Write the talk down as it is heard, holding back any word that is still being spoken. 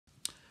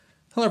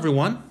Hello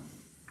everyone.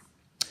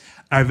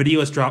 Our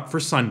video is dropped for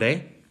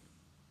Sunday,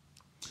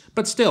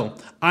 but still,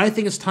 I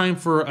think it's time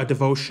for a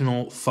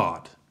devotional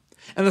thought.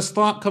 And this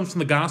thought comes from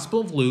the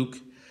Gospel of Luke,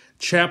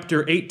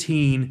 chapter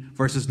 18,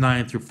 verses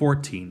 9 through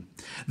 14.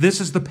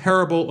 This is the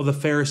parable of the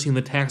Pharisee and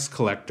the tax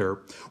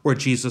collector, where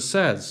Jesus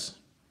says,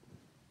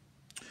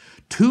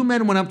 "Two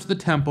men went up to the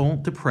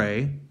temple to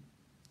pray,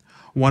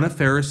 one a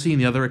Pharisee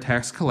and the other a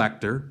tax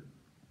collector.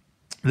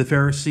 The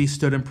Pharisee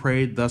stood and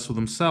prayed thus with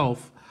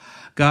himself,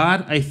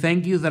 'God, I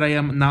thank you that I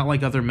am not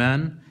like other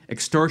men,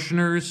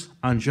 extortioners,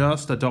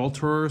 unjust,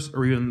 adulterers,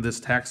 or even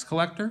this tax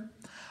collector.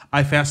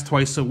 I fast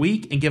twice a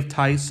week and give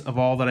tithes of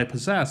all that I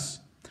possess.'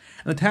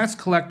 And the tax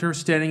collector,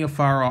 standing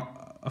afar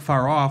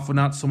off, would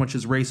not so much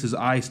as raise his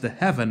eyes to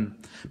heaven,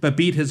 but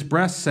beat his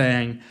breast,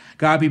 saying,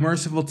 'God, be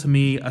merciful to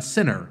me, a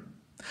sinner.'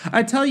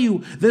 I tell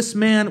you, this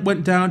man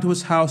went down to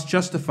his house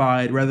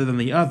justified rather than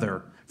the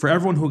other. For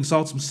everyone who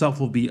exalts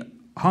himself will be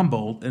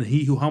humbled, and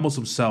he who humbles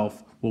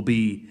himself will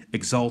be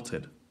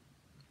exalted."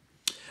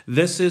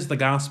 This is the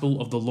gospel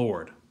of the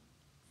Lord.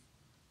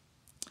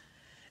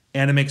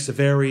 And it makes a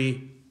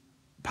very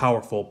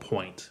powerful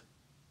point,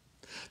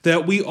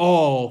 that we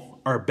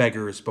all are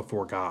beggars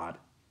before God.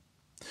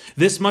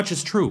 This much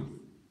is true.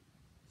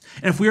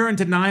 And if we are in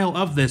denial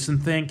of this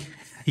and think,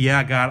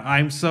 "Yeah, God,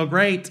 I'm so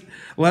great,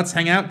 let's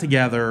hang out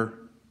together,"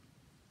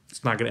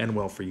 it's not going to end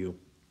well for you.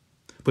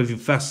 But if you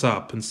fess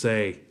up and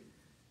say,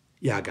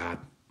 "Yeah, God,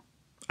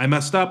 I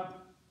messed up,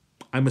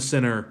 I'm a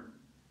sinner,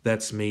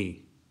 that's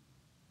me.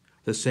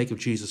 For the sake of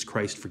Jesus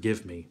Christ,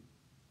 forgive me,"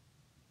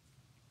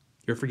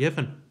 you're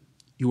forgiven.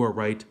 You are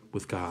right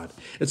with God.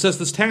 It says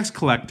this tax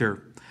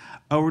collector,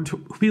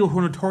 people who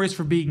are notorious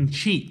for being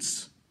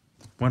cheats,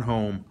 went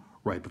home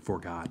right before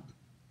God.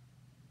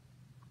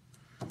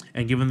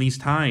 And given these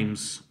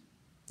times,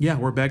 yeah,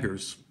 we're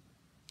beggars.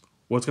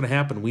 What's going to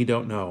happen? We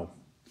don't know.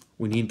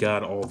 We need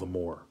God all the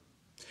more.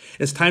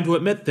 It's time to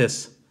admit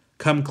this,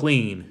 come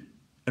clean,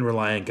 and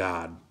rely on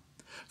God.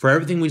 For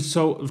everything we've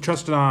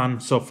trusted on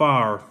so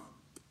far,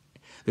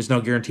 there's no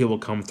guarantee it will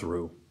come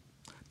through.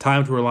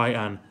 Time to rely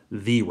on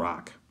the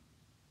rock.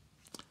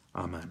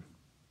 Amen.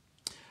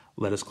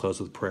 Let us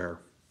close with prayer.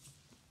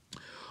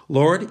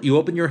 Lord, you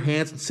open your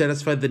hands and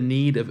satisfy the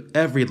need of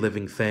every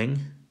living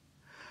thing.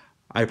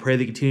 I pray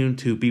that you continue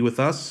to be with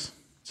us,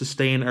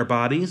 sustain our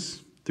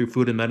bodies through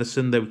food and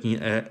medicine that we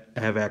can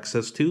have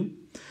access to.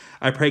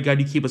 I pray, God,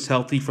 you keep us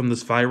healthy from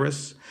this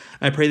virus.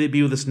 I pray that you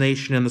be with this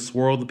nation and this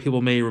world, that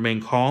people may remain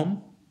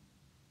calm,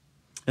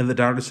 and the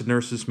doctors and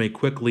nurses may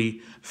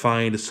quickly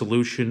find a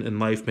solution and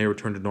life may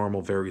return to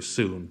normal very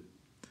soon.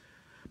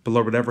 But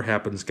Lord, whatever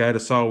happens, guide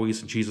us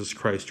always in Jesus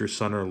Christ, your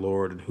Son, our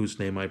Lord, in whose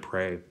name I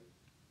pray.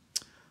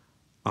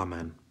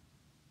 Amen.